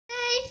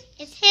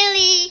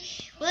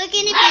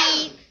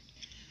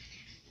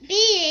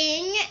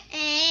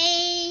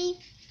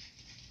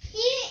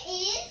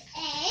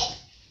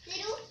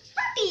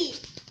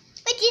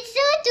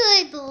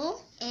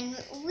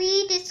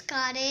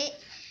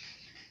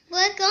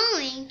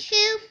going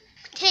to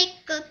take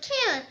good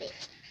care of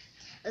it.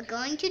 We're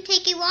going to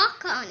take a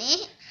walk on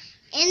it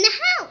in the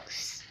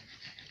house.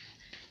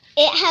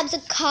 It has a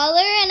collar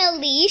and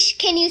a leash.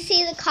 Can you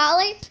see the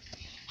collar?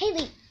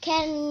 Haley,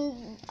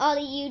 can all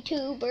the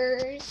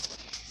YouTubers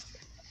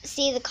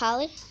see the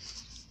collar?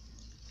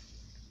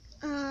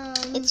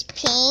 It's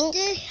pink.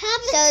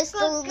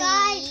 So the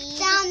guys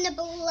down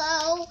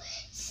below.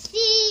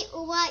 See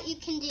what you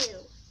can do.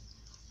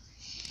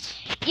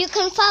 You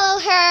can follow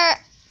her.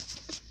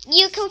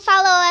 You can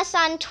follow us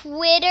on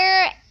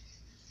Twitter.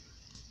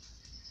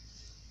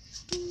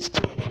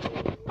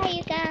 Hi,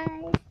 you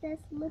guys.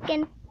 Just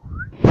looking.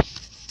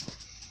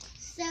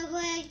 So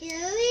what we're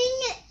doing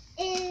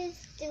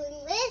is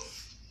doing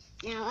this.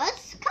 Now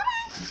let's come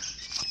on.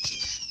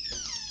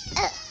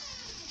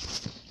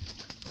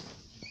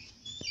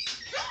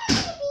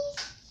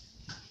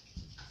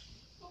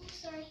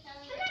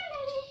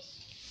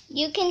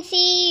 You can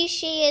see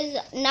she is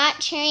not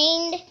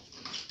trained.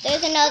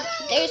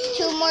 There's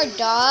two more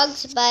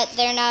dogs, but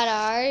they're not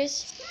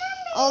ours.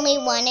 Only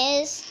one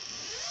is.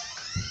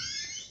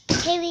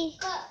 Haley,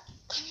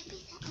 can it be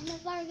the end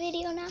of our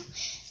video now?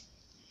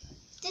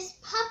 This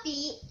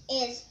puppy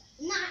is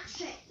not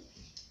trained.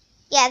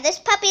 Yeah, this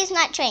puppy is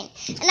not trained.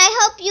 And I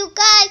hope you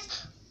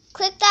guys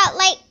click that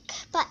like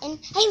button.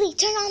 Haley,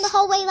 turn on the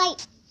hallway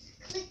light.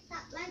 Click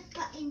that like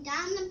button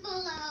down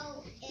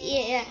below.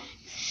 Yeah.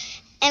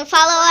 And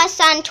follow us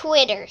on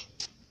Twitter.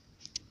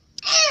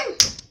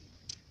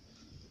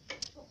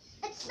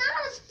 It's not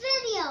a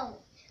video.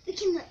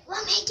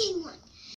 We're making one.